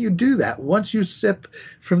 but when you do that, once you sip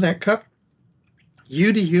from that cup,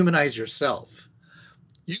 you dehumanize yourself.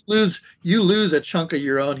 You lose a chunk of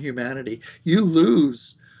your own humanity. You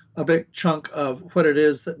lose a big chunk of what it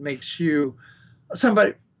is that makes you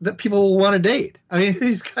somebody that people will want to date. I mean, a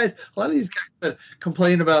lot of these guys that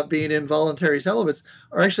complain about being involuntary celibates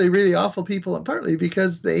are actually really awful people, and partly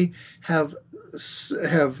because they have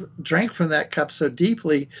drank from that cup so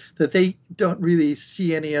deeply that they don't really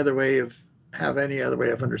see any other way of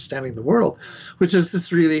understanding the world, which is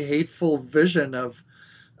this really hateful vision of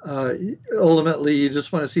ultimately you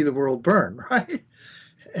just want to see the world burn, right?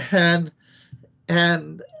 And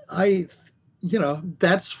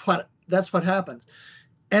that's what happens.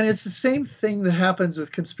 And it's the same thing that happens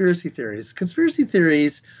with conspiracy theories. Conspiracy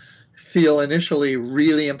theories feel initially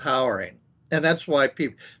really empowering. And that's why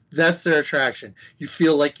people, that's their attraction. You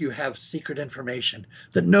feel like you have secret information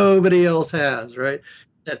that nobody else has, right?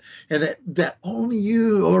 That, and that only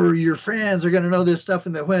you or your friends are going to know this stuff,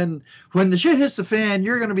 and that when the shit hits the fan,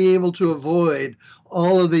 you're going to be able to avoid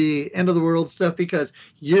all of the end of the world stuff because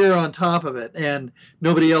you're on top of it and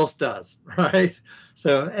nobody else does, right?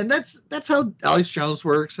 So, and that's how Alex Jones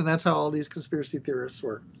works, and that's how all these conspiracy theorists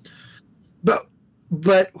work. But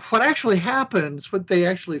what actually happens, what they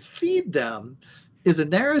actually feed them, is a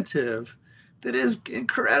narrative that is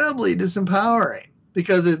incredibly disempowering,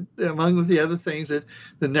 because among the other things that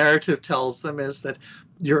the narrative tells them is that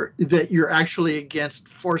you're actually against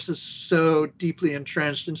forces so deeply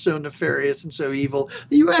entrenched and so nefarious and so evil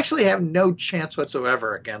that you actually have no chance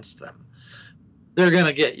whatsoever against them. They're going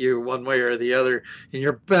to get you one way or the other, and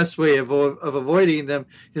your best way of avoiding them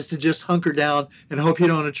is to just hunker down and hope you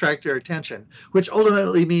don't attract their attention, which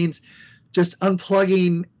ultimately means just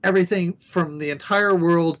unplugging everything from the entire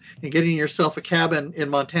world and getting yourself a cabin in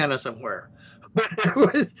Montana somewhere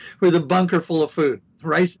with a bunker full of food,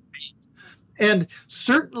 rice and beans. And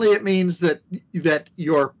certainly it means that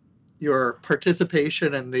your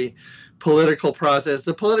participation in the political process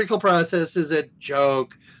is a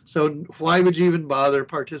joke. So why would you even bother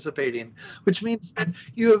participating? Which means that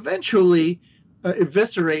you eventually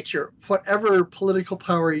eviscerate whatever political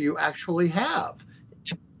power you actually have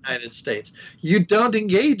in the United States. You don't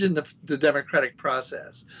engage in the democratic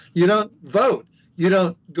process. You don't vote. You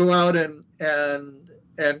don't go out and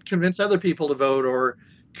convince other people to vote, or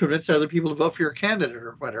convince other people to vote for your candidate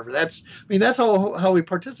or whatever. That's how we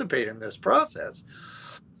participate in this process.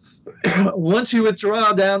 Once you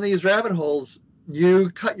withdraw down these rabbit holes, you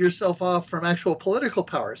cut yourself off from actual political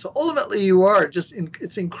power. So ultimately you are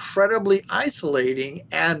it's incredibly isolating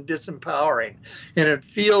and disempowering. And it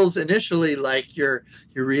feels initially like you're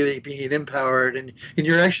really being empowered, and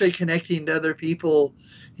you're actually connecting to other people,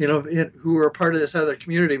 who are part of this other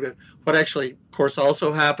community. But what actually, of course,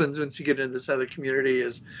 also happens once you get into this other community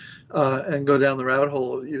is, and go down the rabbit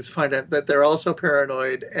hole, you find out that they're also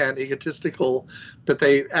paranoid and egotistical, that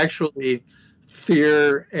they actually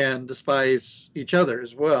fear and despise each other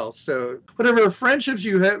as well. So whatever friendships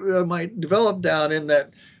you might develop down in that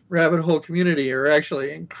rabbit hole community are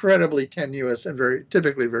actually incredibly tenuous and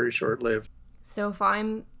typically very short-lived. So if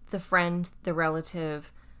I'm the friend, the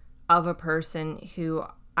relative of a person who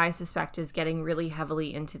I suspect is getting really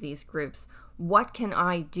heavily into these groups, what can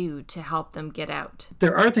I do to help them get out?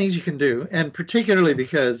 There are things you can do, and particularly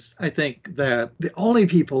because I think that the only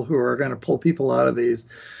people who are going to pull people out of these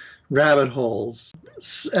rabbit holes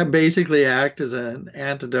basically act as an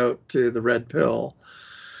antidote to the red pill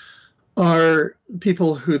are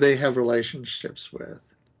people who they have relationships with.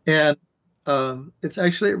 And it's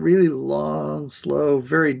actually a really long, slow,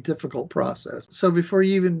 very difficult process. So before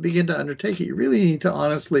you even begin to undertake it, you really need to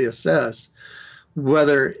honestly assess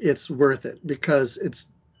whether it's worth it, because it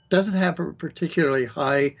doesn't have a particularly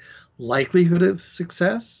high likelihood of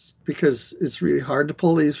success, because it's really hard to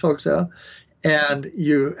pull these folks out. And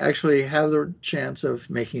you actually have the chance of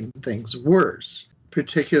making things worse,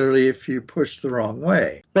 particularly if you push the wrong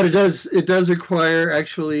way. But it does require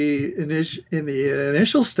actually in the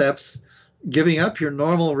initial steps, giving up your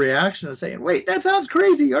normal reaction and saying, wait, that sounds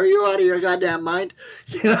crazy. Are you out of your goddamn mind?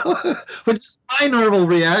 Which is my normal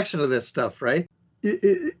reaction to this stuff, right?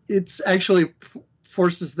 It's actually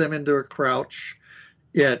forces them into a crouch.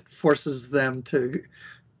 It forces them to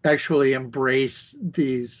actually embrace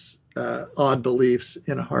these odd beliefs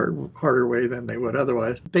in a harder way than they would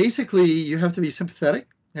otherwise. Basically, you have to be sympathetic.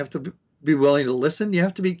 You have to be willing to listen. You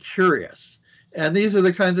have to be curious. And these are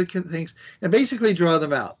the kinds of things, and basically draw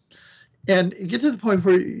them out. And get to the point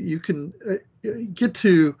where you can get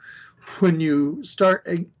to when you start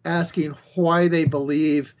asking why they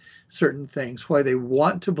believe certain things, why they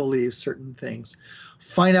want to believe certain things.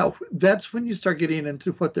 Find out, that's when you start getting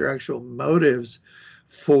into what their actual motives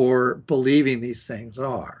for believing these things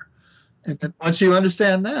are. And then once you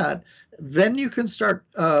understand that, then you can start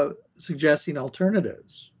suggesting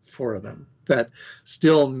alternatives for them that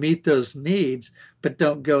still meet those needs, but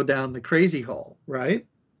don't go down the crazy hole, right?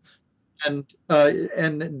 And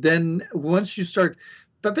then once you start,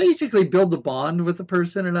 but basically build the bond with the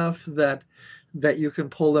person enough that you can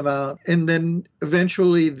pull them out, and then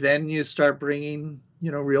eventually, then you start bringing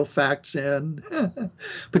real facts in,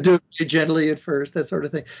 but do it gently at first, that sort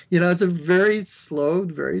of thing. It's a very slow,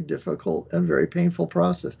 very difficult, and very painful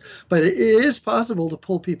process, but it is possible to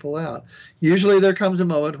pull people out. Usually there comes a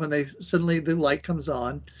moment when suddenly the light comes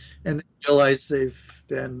on and they realize they've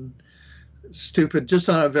been stupid just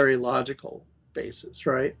on a very logical basis,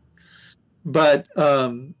 right? but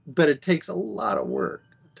it takes a lot of work.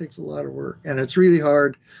 It takes a lot of work, and it's really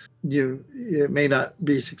hard. It may not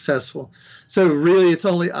be successful. So really,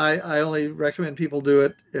 I only recommend people do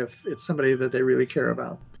it if it's somebody that they really care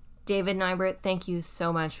about. David Neiwert, thank you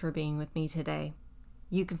so much for being with me today.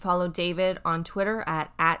 You can follow David on Twitter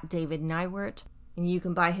at David Neiwert, and you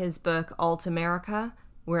can buy his book, Alt America,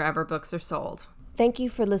 wherever books are sold. Thank you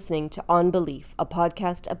for listening to On Belief, a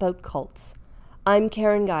podcast about cults. I'm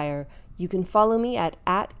Karen Geyer. You can follow me at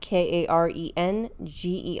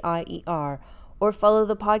KarenGeier, or follow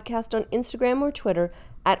the podcast on Instagram or Twitter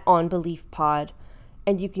at OnBeliefPod.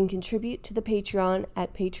 And you can contribute to the Patreon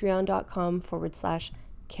at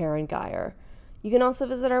patreon.com/Karen Geyer. You can also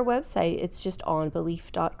visit our website. It's just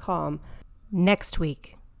onbelief.com. Next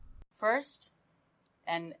week. First,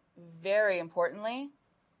 and very importantly,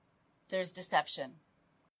 there's deception.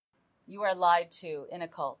 You are lied to in a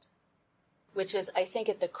cult, which is, I think,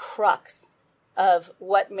 at the crux of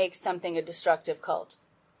what makes something a destructive cult.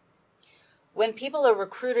 When people are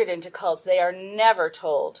recruited into cults, they are never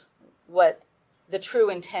told what the true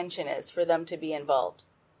intention is for them to be involved.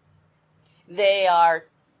 They are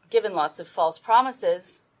given lots of false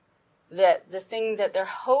promises that the thing that they're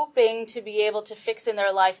hoping to be able to fix in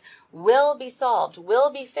their life will be solved,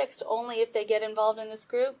 will be fixed only if they get involved in this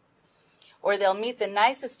group. Or they'll meet the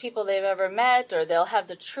nicest people they've ever met, or they'll have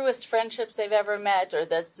the truest friendships they've ever met, or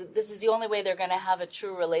that this is the only way they're going to have a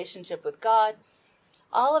true relationship with God.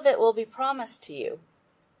 All of it will be promised to you.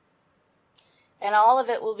 And all of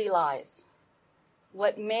it will be lies.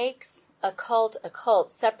 What makes a cult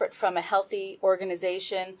separate from a healthy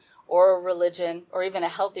organization or a religion or even a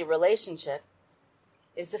healthy relationship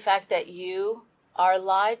is the fact that you are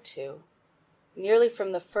lied to nearly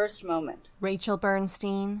from the first moment. Rachel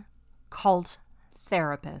Bernstein, cult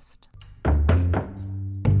therapist.